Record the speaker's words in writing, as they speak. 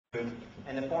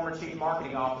and the former Chief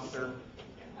Marketing Officer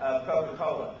of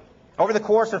Coca-Cola. Over the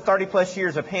course of 30-plus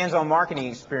years of hands-on marketing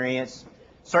experience,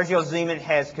 Sergio Zyman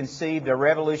has conceived a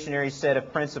revolutionary set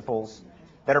of principles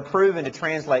that are proven to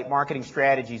translate marketing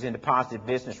strategies into positive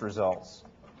business results.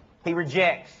 He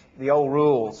rejects the old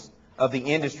rules of the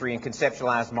industry and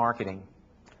conceptualized marketing.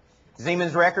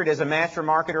 Zyman's record as a master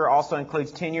marketer also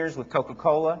includes tenures with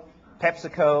Coca-Cola,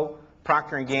 PepsiCo,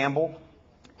 Procter & Gamble.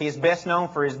 He is best known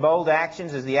for his bold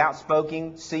actions as the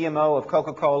outspoken CMO of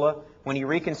Coca-Cola when he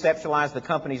reconceptualized the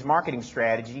company's marketing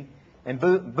strategy and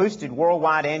boosted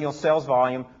worldwide annual sales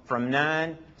volume from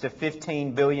 9 to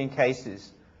 15 billion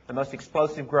cases, the most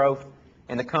explosive growth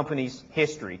in the company's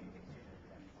history.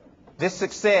 This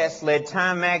success led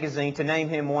Time magazine to name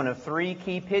him one of 3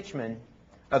 key pitchmen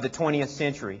of the 20th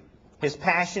century. His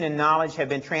passion and knowledge have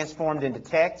been transformed into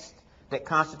texts that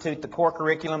constitute the core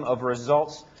curriculum of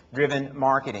results-driven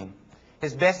marketing.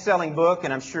 His best-selling book,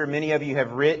 and I'm sure many of you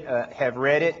have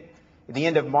read it, The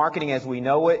End of Marketing as We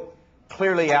Know It,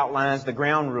 clearly outlines the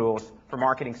ground rules for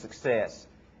marketing success.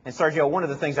 And Sergio, one of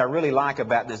the things I really like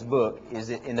about this book is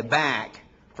that in the back,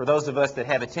 for those of us that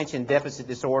have attention deficit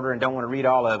disorder and don't want to read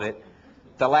all of it,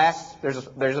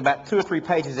 there's about 2 or 3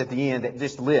 pages at the end that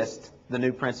just list the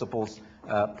new principles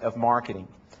of marketing.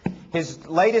 His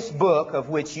latest book, of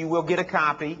which you will get a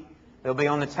copy, it'll be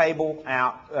on the table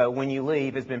out when you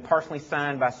leave, has been personally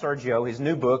signed by Sergio. His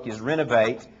new book is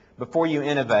Renovate Before You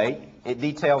Innovate. It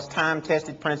details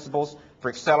time-tested principles for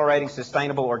accelerating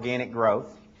sustainable organic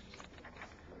growth.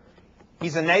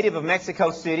 He's a native of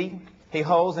Mexico City. He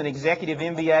holds an executive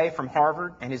MBA from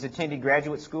Harvard and has attended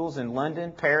graduate schools in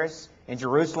London, Paris, and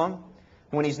Jerusalem.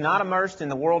 When he's not immersed in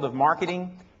the world of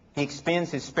marketing, he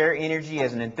expends his spare energy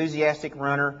as an enthusiastic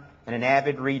runner and an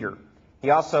avid reader.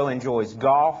 He also enjoys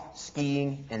golf,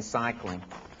 skiing, and cycling.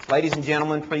 Ladies and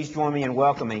gentlemen, please join me in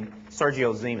welcoming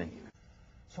Sergio Zyman.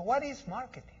 So what is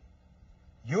marketing?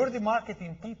 You're the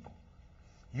marketing people.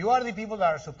 You are the people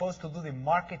that are supposed to do the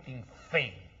marketing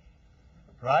thing,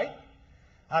 right?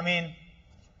 I mean,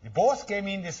 the boss came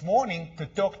in this morning to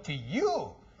talk to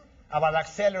you about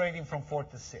accelerating from 4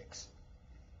 to 6.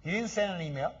 He didn't send an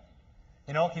email.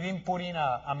 You know, he didn't put in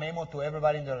a memo to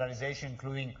everybody in the organization,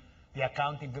 including the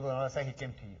accounting people and all that stuff. He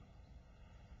came to you.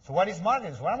 So what is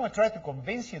marketing? So what I'm going to try to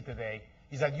convince you today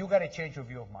is that you got to change your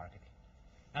view of marketing.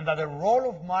 And that the role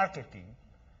of marketing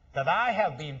that I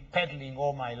have been peddling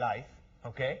all my life,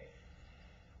 okay,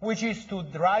 which is to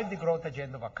drive the growth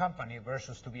agenda of a company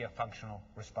versus to be a functional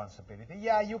responsibility.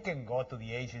 Yeah, you can go to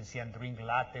the agency and drink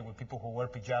latte with people who wear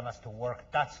pajamas to work.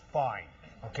 That's fine,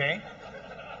 okay?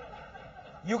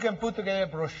 You can put together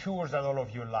brochures that all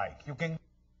of you like. You can.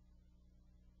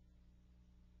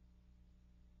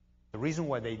 The reason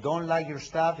why they don't like your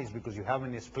stuff is because you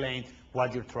haven't explained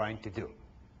what you're trying to do.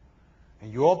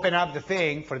 And you open up the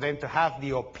thing for them to have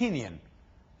the opinion.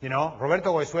 You know,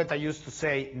 Roberto Goizueta used to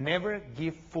say, never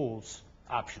give fools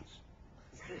options.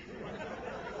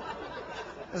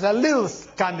 It's a little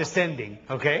condescending,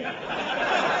 okay?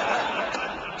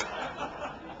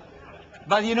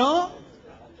 But you know,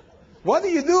 what do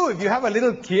you do if you have a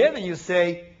little kid and you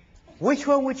say, which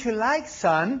one would you like,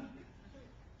 son?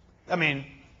 I mean,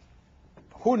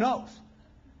 who knows,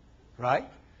 right?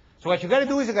 So what you got to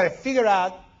do is you got to figure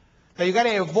out that you got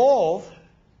to evolve,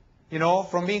 you know,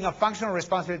 from being a functional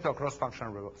responsibility to a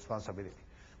cross-functional responsibility,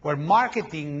 where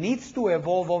marketing needs to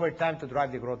evolve over time to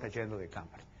drive the growth agenda of the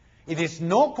company. It is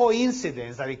no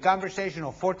coincidence that the conversation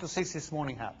of 4 to 6 this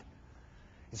morning happened.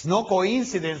 It's no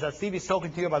coincidence that Steve is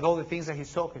talking to you about all the things that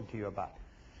he's talking to you about.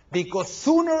 Because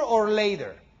sooner or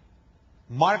later,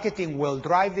 marketing will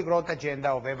drive the growth agenda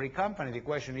of every company. The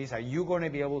question is, are you going to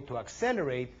be able to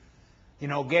accelerate, you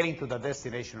know, getting to the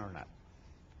destination or not?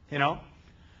 You know?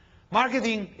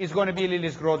 Marketing is going to be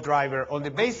Lily's growth driver on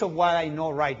the basis of what I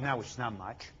know right now, which is not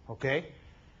much, okay?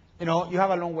 You know, you have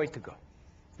a long way to go.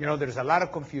 You know, there's a lot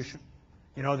of confusion.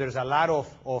 You know, there's a lot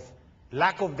of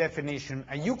lack of definition,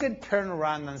 and you can turn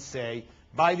around and say,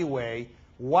 by the way,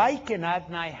 why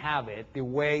cannot I have it the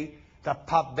way that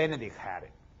Pope Benedict had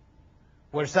it?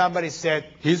 Where somebody said,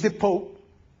 he's the Pope,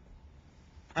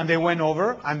 and they went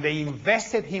over and they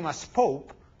invested him as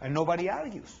Pope, and nobody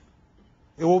argues.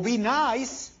 It would be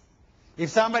nice if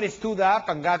somebody stood up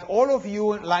and got all of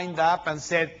you lined up and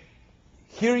said,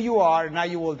 here you are, now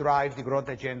you will drive the growth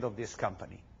agenda of this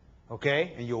company,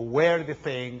 okay? And you wear the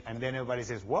thing, and then everybody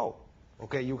says, whoa.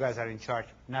 Okay, you guys are in charge.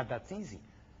 Not that easy.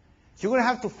 So you're going to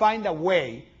have to find a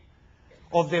way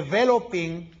of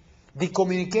developing the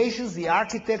communications, the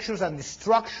architectures, and the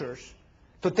structures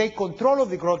to take control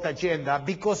of the growth agenda,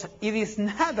 because it is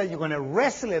not that you're going to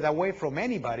wrestle it away from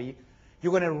anybody.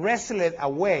 You're going to wrestle it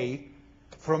away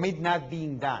from it not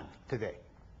being done today.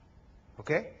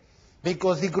 Okay?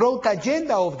 Because the growth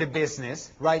agenda of the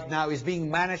business right now is being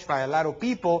managed by a lot of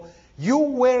people. You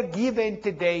were given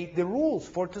today the rules,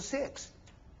 4 to 6.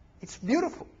 It's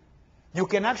beautiful. You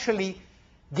can actually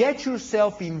get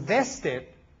yourself invested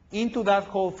into that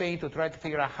whole thing to try to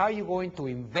figure out how you're going to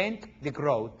invent the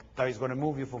growth that is going to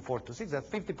move you from 4 to 6. That's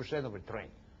 50% of a train.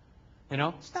 You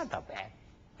know, it's not that bad,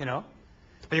 you know.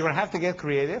 But you're going to have to get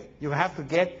creative. You're going to have to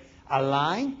get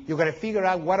aligned. You've got to figure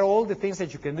out what are all the things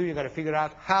that you can do. You've got to figure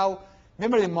out how.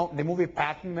 Remember the movie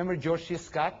Patton? Remember George C.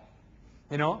 Scott?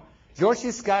 You know, George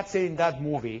C. Scott said in that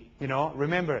movie, you know,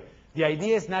 remember, the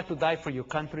idea is not to die for your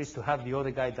country, it's to have the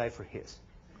other guy die for his.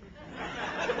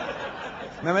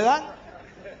 Remember that?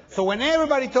 So when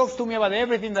everybody talks to me about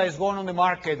everything that is going on in the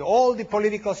market, all the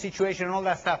political situation and all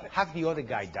that stuff, have the other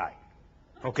guy die.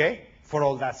 Okay? For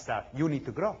all that stuff, you need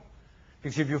to grow.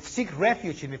 Because if you seek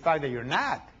refuge in the fact that you're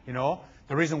not, you know,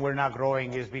 the reason we're not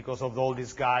growing is because of all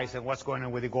these guys and what's going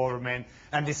on with the government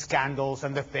and the scandals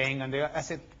and the thing. And I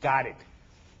said, got it.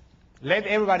 Let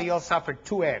everybody else suffer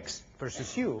 2 eggs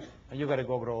versus you, and you got to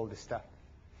go grow all this stuff.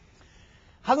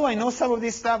 How do I know some of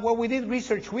this stuff? Well, we did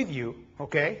research with you,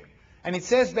 okay? And it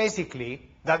says basically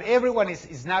that everyone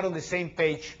is not on the same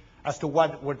page as to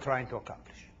what we're trying to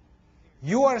accomplish.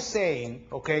 You are saying,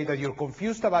 okay, that you're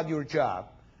confused about your job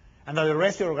and that the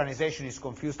rest of the organization is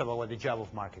confused about what the job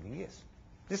of marketing is.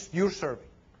 This is your survey,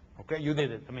 okay? You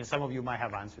did it. I mean, some of you might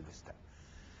have answered this stuff.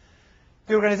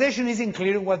 The organization isn't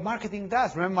clear on what marketing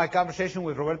does. Remember my conversation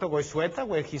with Roberto Goizueta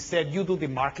where he said, you do the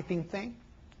marketing thing?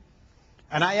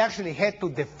 And I actually had to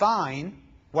define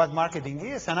what marketing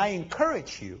is, and I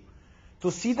encourage you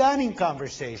to sit down in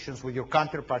conversations with your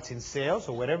counterparts in sales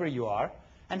or wherever you are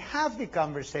and have the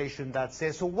conversation that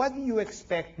says, so what do you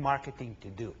expect marketing to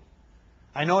do?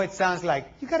 I know it sounds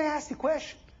like you got to ask the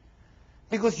question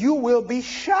because you will be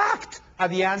shocked at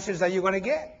the answers that you're going to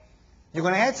get. You're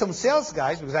going to have some sales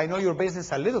guys, because I know your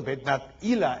business a little bit, not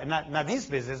Eli, not this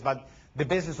business, but the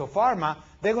business of pharma.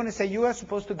 They're going to say, you are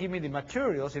supposed to give me the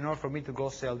materials in order for me to go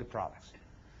sell the products.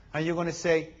 And you're going to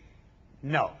say,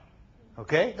 no.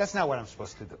 Okay? That's not what I'm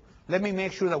supposed to do. Let me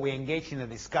make sure that we engage in a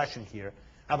discussion here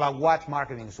about what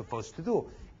marketing is supposed to do.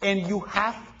 And you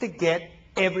have to get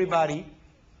everybody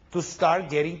to start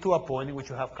getting to a point in which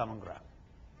you have common ground.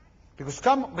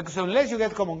 Because unless you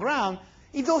get common ground,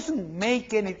 it doesn't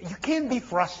make any, you can't be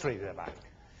frustrated about it.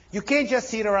 You can't just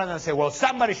sit around and say, well,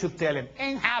 somebody should tell him.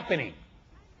 Ain't happening.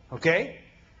 Okay?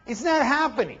 It's not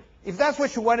happening. If that's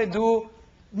what you want to do,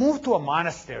 move to a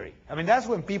monastery. I mean, that's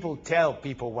when people tell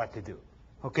people what to do.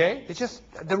 Okay? It's just,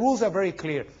 the rules are very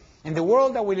clear. In the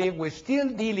world that we live, we're still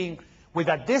dealing with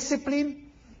a discipline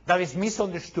that is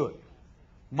misunderstood.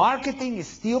 Marketing is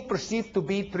still perceived to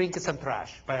be trinkets and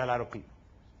trash by a lot of people.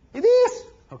 It is.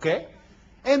 Okay?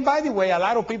 And by the way, a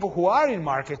lot of people who are in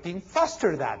marketing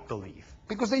foster that belief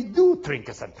because they do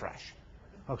trinkets and trash.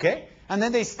 Okay? And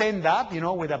then they stand up, you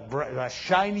know, with a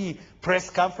shiny press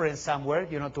conference somewhere,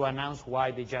 you know, to announce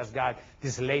why they just got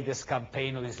this latest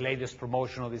campaign or this latest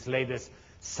promotion or this latest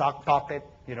sock puppet,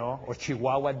 you know, or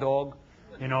Chihuahua dog,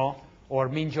 you know, or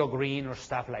Minjo Green or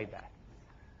stuff like that.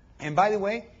 And by the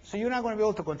way, so you're not going to be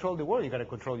able to control the world. You've got to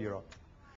control your own.